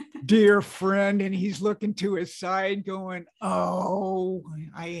dear friend, and he's looking to his side going, "Oh,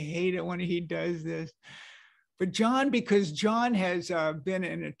 I hate it when he does this." But John, because John has been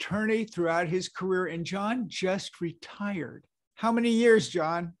an attorney throughout his career, and John just retired. How many years,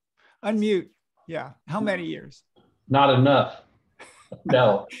 John? Unmute. Yeah, how many years? Not enough.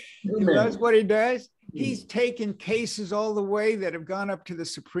 No. That's what he does. He's taken cases all the way that have gone up to the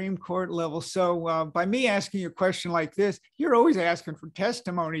Supreme Court level. So by me asking you a question like this, you're always asking for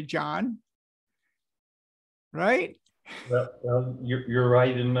testimony, John. Right? Well, you're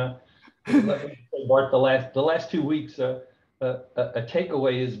right. And let me say, Bart, the last 2 weeks, a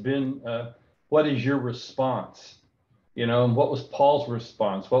takeaway has been, what is your response? You know, and what was Paul's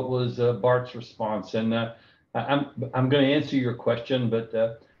response? What was Bart's response? And I'm going to answer your question,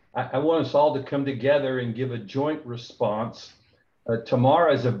 but I want us all to come together and give a joint response.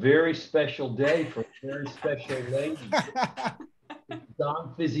 Tomorrow is a very special day for a very special lady. It's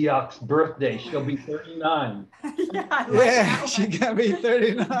Dawn Physiok's birthday. She'll be 39. Yeah, she's going to be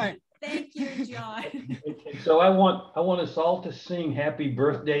 39. Thank you, John. So I want us all to sing happy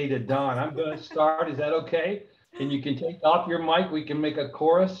birthday to Dawn. I'm going to start. Is that okay? And you can take off your mic. We can make a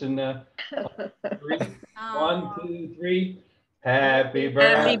chorus. And 3, 1, 2, 3. Happy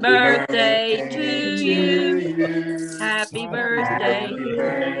birthday, to you. Happy birthday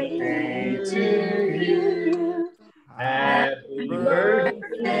to you. Happy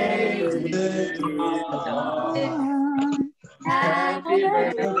birthday to you. Happy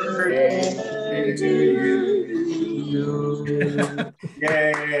birthday to you.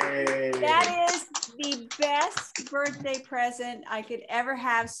 Yay. That is the best birthday present I could ever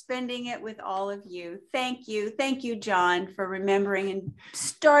have, spending it with all of you. Thank you. Thank you, John, for remembering and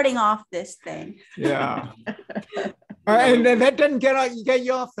starting off this thing. Yeah. And that doesn't get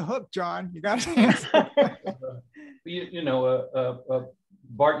you off the hook, John. You got to answer.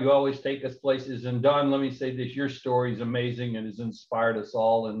 Bart, you always take us places. And Don, let me say this, your story is amazing and has inspired us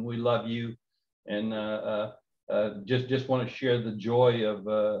all, and we love you. And just want to share the joy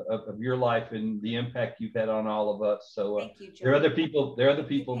of your life and the impact you've had on all of us. So Thank you, there are other John.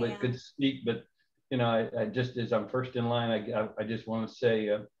 people that could speak, but you know, I just, as I'm first in line, I just want to say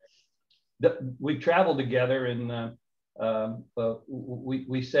that we travel together, and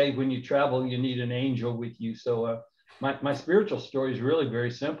we say when you travel, you need an angel with you. So my spiritual story is really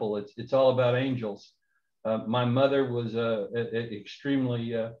very simple. It's all about angels. My mother was an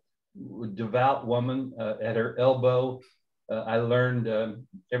extremely devout woman. At her elbow, I learned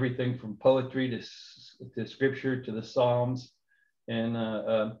everything from poetry to scripture to the Psalms. And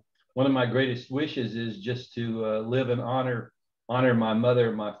one of my greatest wishes is just to live and honor my mother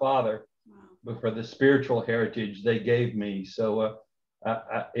and my father, but for the spiritual heritage they gave me. So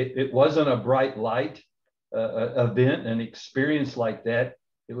it wasn't a bright light event, an experience like that.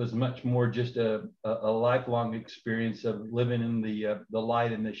 It was much more just a lifelong experience of living in the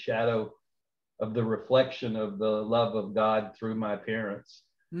light and the shadow of the reflection of the love of God through my parents.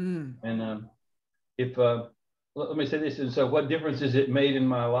 And let me say this, and so what difference has it made in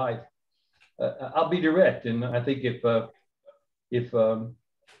my life? I'll be direct, and I think if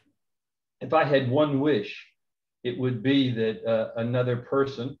I had one wish, it would be that another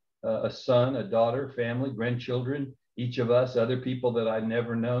person, a son, a daughter, family, grandchildren, each of us, other people that I've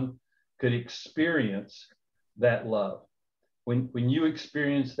never known, could experience that love. When you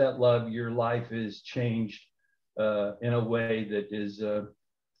experience that love, your life is changed in a way that is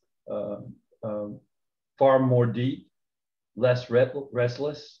far more deep, less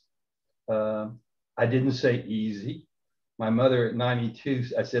restless. I didn't say easy. My mother at 92,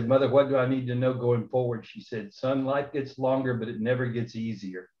 I said, "Mother, what do I need to know going forward?" She said, "Son, life gets longer, but it never gets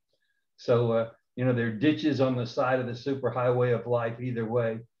easier." So, you know, there are ditches on the side of the superhighway of life either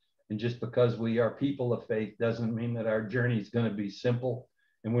way. And just because we are people of faith doesn't mean that our journey is going to be simple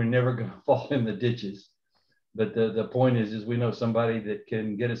and we're never going to fall in the ditches. But the point is we know somebody that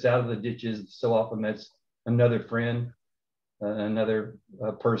can get us out of the ditches. So often that's another friend, another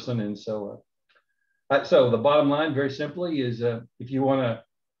person. And so, so the bottom line, very simply, is when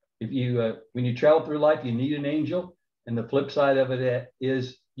you travel through life, you need an angel. And the flip side of it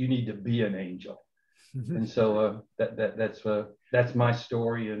is you need to be an angel. Mm-hmm. And so that's my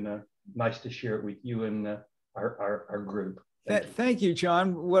story, and nice to share it with you and our group. Thank you,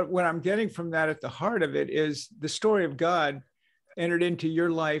 John. What I'm getting from that at the heart of it is the story of God entered into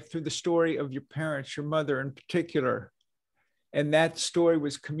your life through the story of your parents, your mother in particular. And that story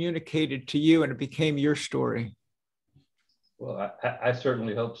was communicated to you and it became your story. Well, I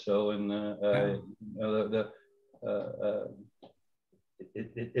certainly hope so. And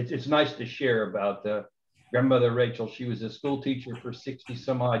it's nice to share about grandmother Rachel. She was a school teacher for 60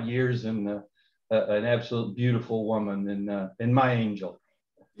 some odd years, and an absolute beautiful woman, and my angel.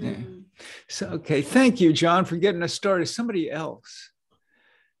 Yeah. So, okay. Thank you, John, for getting us started. Somebody else.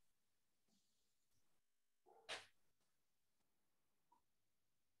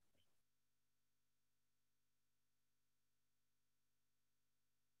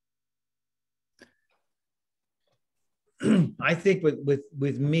 I think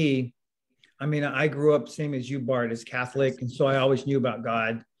with me, I mean, I grew up same as you, Bart, as Catholic, and so I always knew about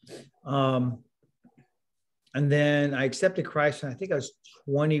God. And then I accepted Christ, and I think I was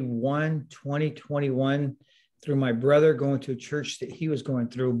 21 through my brother going to a church that he was going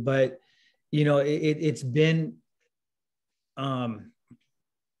through. But, you know, it's been, like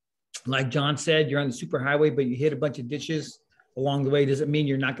John said, you're on the superhighway, but you hit a bunch of ditches along the way. Doesn't mean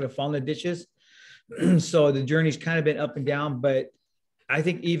you're not going to fall in the ditches. So the journey's kind of been up and down, but I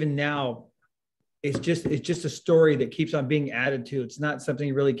think even now, it's just a story that keeps on being added to. It's not something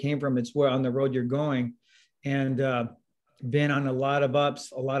you really came from. It's where on the road you're going, and been on a lot of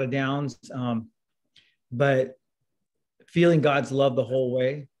ups, a lot of downs, but feeling God's love the whole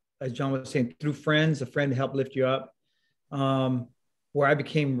way, as John was saying, through friends, a friend to help lift you up, where I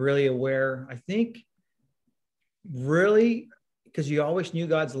became really aware, I think, really, because you always knew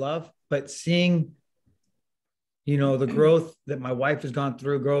God's love, but seeing, you know, the growth that my wife has gone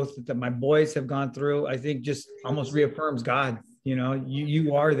through, growth that my boys have gone through, I think just almost reaffirms God. You know,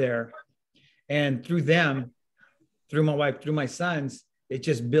 you are there. And through them, through my wife, through my sons, it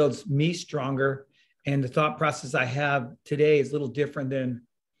just builds me stronger. And the thought process I have today is a little different than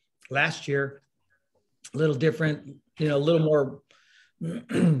last year, a little different, you know, a little more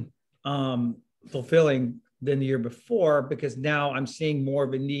fulfilling than the year before, because now I'm seeing more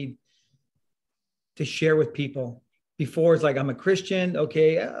of a need to share with people. Before, it's like, I'm a Christian.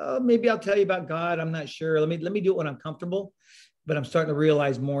 Okay, maybe I'll tell you about God. I'm not sure. Let me do it when I'm comfortable. but I'm starting to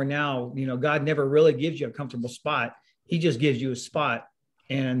realize more now, you know, God never really gives you a comfortable spot. He just gives you a spot.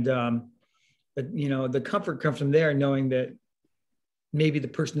 And, but, you know, the comfort comes from there, knowing that maybe the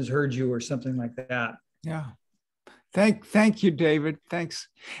person has heard you or something like that. Yeah. Thank you, David. Thanks.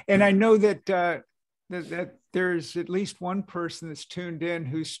 And I know that, that there's at least one person that's tuned in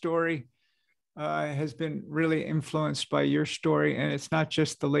whose story has been really influenced by your story. And it's not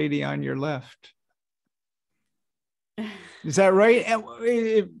just the lady on your left. Is that right?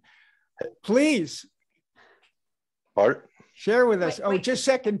 Please. Art? Share with us. Oh, just a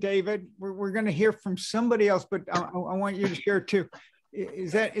second, David. We're going to hear from somebody else, but I want you to share too.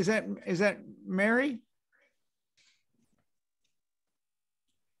 Is that Mary?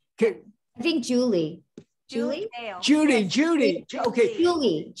 I think Julie. Judy. Judy. Okay.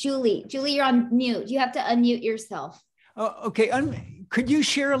 Julie, you're on mute. You have to unmute yourself. Oh, okay. Could you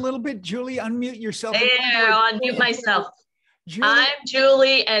share a little bit, Julie? Unmute yourself. Yeah, I'll unmute myself. Julie. I'm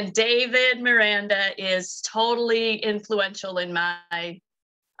Julie, and David Miranda is totally influential in my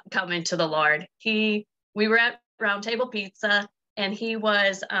coming to the Lord. We were at Round Table Pizza, and he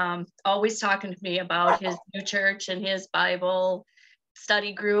was always talking to me about his new church and his Bible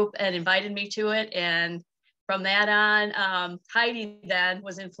study group, and invited me to it. And from that on, Heidi then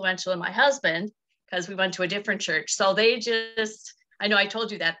was influential in my husband, because we went to a different church. So they just, I know I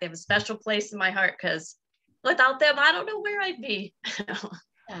told you that, they have a special place in my heart, because without them, I don't know where I'd be.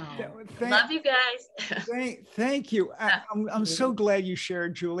 Love you guys. Thank you. I'm so glad you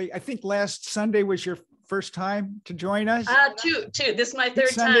shared, Julie. I think last Sunday was your first time to join us. Two. This is my third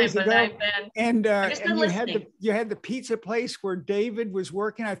time, but I've been, you had the pizza place where David was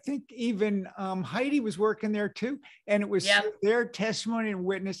working. I think even Heidi was working there too. And it was their testimony and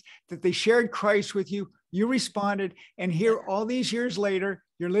witness that they shared Christ with you. You responded, and here all these years later,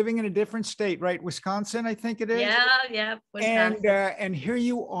 you're living in a different state, right? Wisconsin, I think it is. Yeah. Wisconsin. And here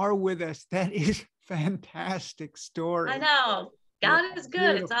you are with us. That is fantastic story. I know. God is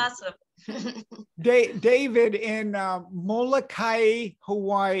good. Beautiful. It's awesome. David in Molokai,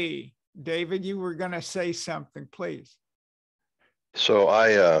 Hawaii. David, you were going to say something, please. So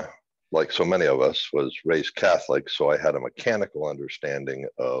I, like so many of us, was raised Catholic, so I had a mechanical understanding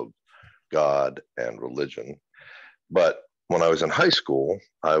of God and religion. But when I was in high school,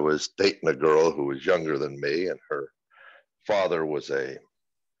 I was dating a girl who was younger than me, and her father was a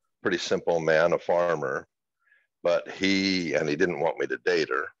pretty simple man, a farmer, but he didn't want me to date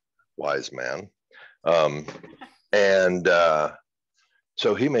her, wise man.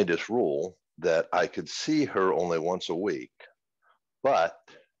 So he made this rule that I could see her only once a week, but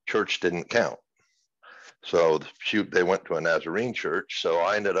church didn't count. So they went to a Nazarene church. So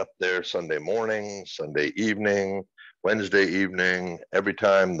I ended up there Sunday morning, Sunday evening, Wednesday evening. Every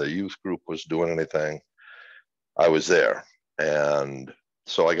time the youth group was doing anything, I was there. And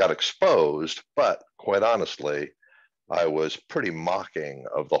so I got exposed, but quite honestly, I was pretty mocking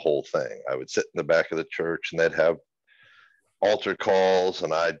of the whole thing. I would sit in the back of the church, and they'd have altar calls,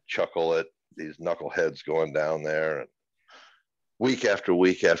 and I'd chuckle at these knuckleheads going down there, and week after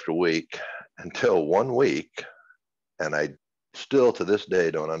week after week, until one week, and I still to this day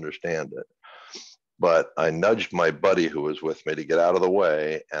don't understand it, but I nudged my buddy who was with me to get out of the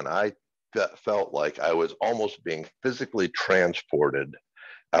way, and I felt like I was almost being physically transported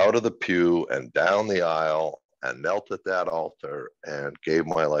out of the pew and down the aisle, and knelt at that altar and gave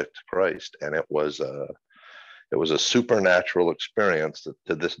my life to Christ. And it was a supernatural experience that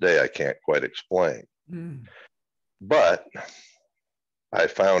to this day I can't quite explain. But I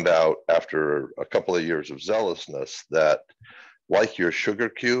found out after a couple of years of zealousness that, like your sugar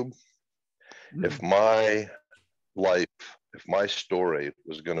cube, if my life, if my story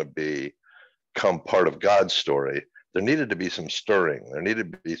was going to become part of God's story, there needed to be some stirring. There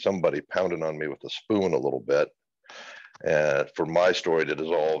needed to be somebody pounding on me with a spoon a little bit, and for my story to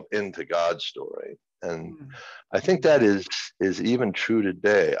dissolve into God's story. And I think that is even true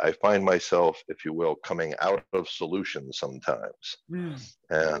today. I find myself, if you will, coming out of solutions sometimes.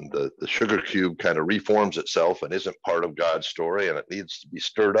 And the sugar cube kind of reforms itself and isn't part of God's story, and it needs to be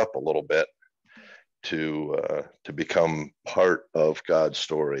stirred up a little bit to become part of God's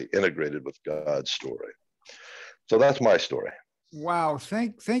story, integrated with God's story. So that's my story. Wow.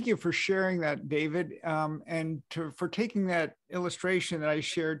 Thank you for sharing that, David, and for taking that illustration that I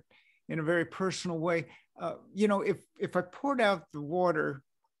shared in a very personal way. If I poured out the water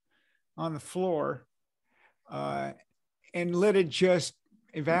on the floor and let it just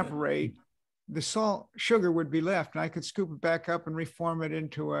evaporate, the sugar would be left, and I could scoop it back up and reform it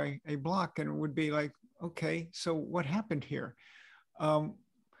into a block, and it would be like, okay, so what happened here?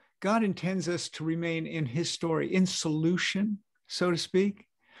 God intends us to remain in his story, in solution, so to speak,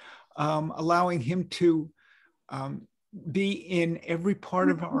 allowing him to be in every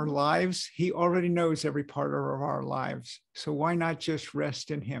part of our lives. He already knows every part of our lives. So why not just rest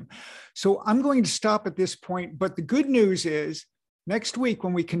in him? So I'm going to stop at this point. But the good news is next week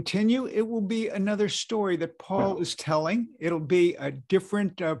when we continue, it will be another story that Paul is telling. It'll be a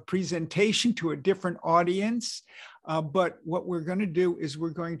different presentation to a different audience. But what we're going to do is we're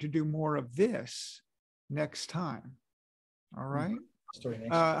going to do more of this next time. All right.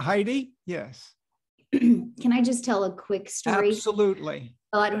 Heidi? Yes. Can I just tell a quick story? Absolutely.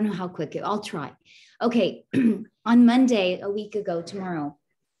 Oh, I don't know how quick. I'll try. Okay. On Monday, a week ago, tomorrow,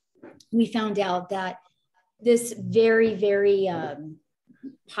 we found out that this very, very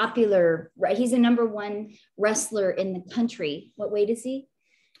popular, right? He's a #1 wrestler in the country. What weight is he?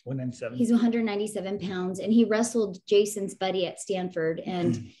 197. He's 197 pounds, and he wrestled Jason's buddy at Stanford.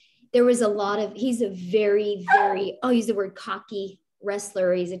 And there was a lot of, he's a very, very, I'll use the word cocky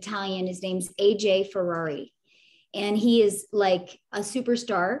wrestler. He's Italian. His name's AJ Ferrari. And he is like a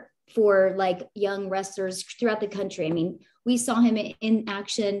superstar for like young wrestlers throughout the country. I mean, we saw him in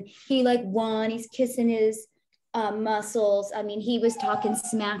action. He like won, he's kissing his muscles. I mean, he was talking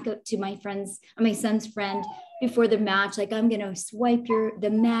smack to my son's friend before the match. Like, I'm going to swipe the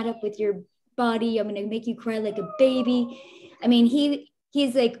mat up with your body. I'm going to make you cry like a baby. I mean,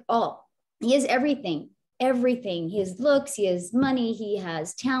 he's like, oh, he has everything. He has looks, he has money, he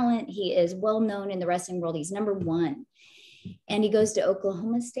has talent, he is well known in the wrestling world. He's #1. And he goes to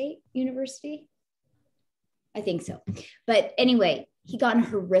Oklahoma State University. I think so. But anyway, he got in a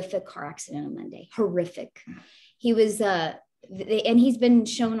horrific car accident on Monday. Horrific. He was, and he's been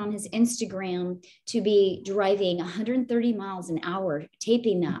shown on his Instagram to be driving 130 miles an hour,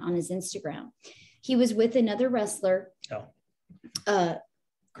 taping that on his Instagram. He was with another wrestler.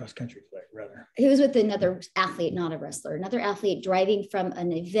 Cross country flight, rather. He was with another athlete, not a wrestler, another athlete driving from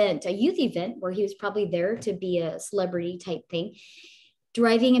an event, a youth event where he was probably there to be a celebrity type thing,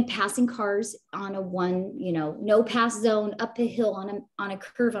 driving and passing cars on a no pass zone up a hill on a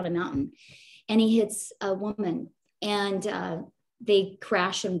curve on a mountain. And he hits a woman and they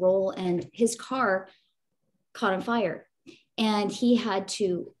crash and roll, and his car caught on fire. And he had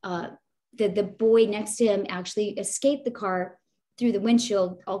to, the boy next to him actually escaped the car through the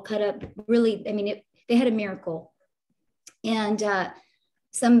windshield, all cut up. Really, I mean, they had a miracle. And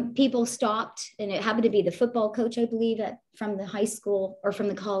some people stopped, and it happened to be the football coach, I believe, from the high school or from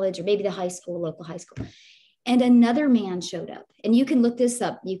the college, or maybe the high school, local high school. And another man showed up. And you can look this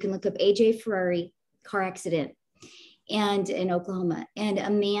up. You can look up AJ Ferrari car accident and in Oklahoma. And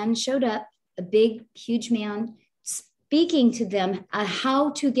a man showed up, a big, huge man, speaking to them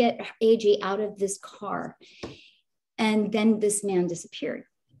how to get AJ out of this car. And then this man disappeared.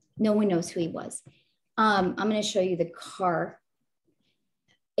 No one knows who he was. I'm going to show you the car.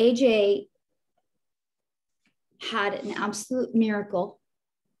 AJ had an absolute miracle.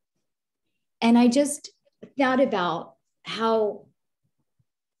 And I just thought about how,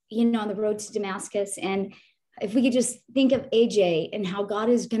 on the road to Damascus, and if we could just think of AJ and how God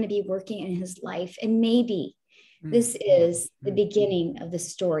is going to be working in his life. And maybe this is the beginning of the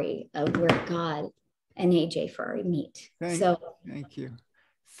story of where God and AJ Ferrari meet. Thank you.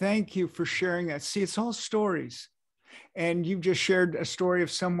 Thank you for sharing that. See, it's all stories. And you just shared a story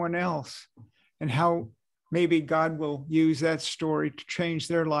of someone else and how maybe God will use that story to change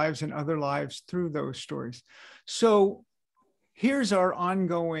their lives and other lives through those stories. So here's our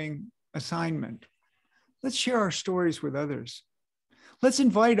ongoing assignment. Let's share our stories with others. Let's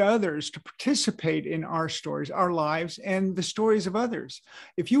invite others to participate in our stories, our lives, and the stories of others.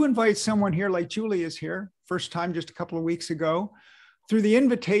 If you invite someone here like Julie is here, first time just a couple of weeks ago, through the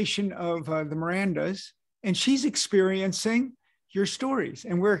invitation of the Mirandas, and she's experiencing your stories,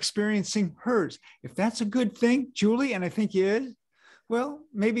 and we're experiencing hers. If that's a good thing, Julie, and I think it is, well,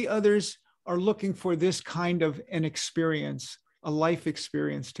 maybe others are looking for this kind of an experience, a life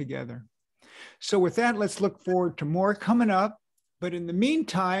experience together. So with that, let's look forward to more coming up. But in the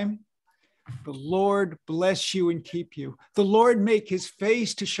meantime, the Lord bless you and keep you. The Lord make his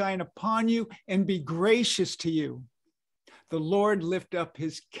face to shine upon you and be gracious to you. The Lord lift up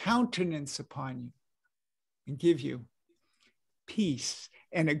his countenance upon you and give you peace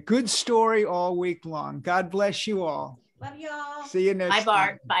and a good story all week long. God bless you all. Love y'all. See you next time. Bye,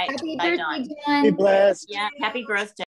 Bart. Bye. Happy Bye, birthday, John. Be blessed. Yeah, happy birthday.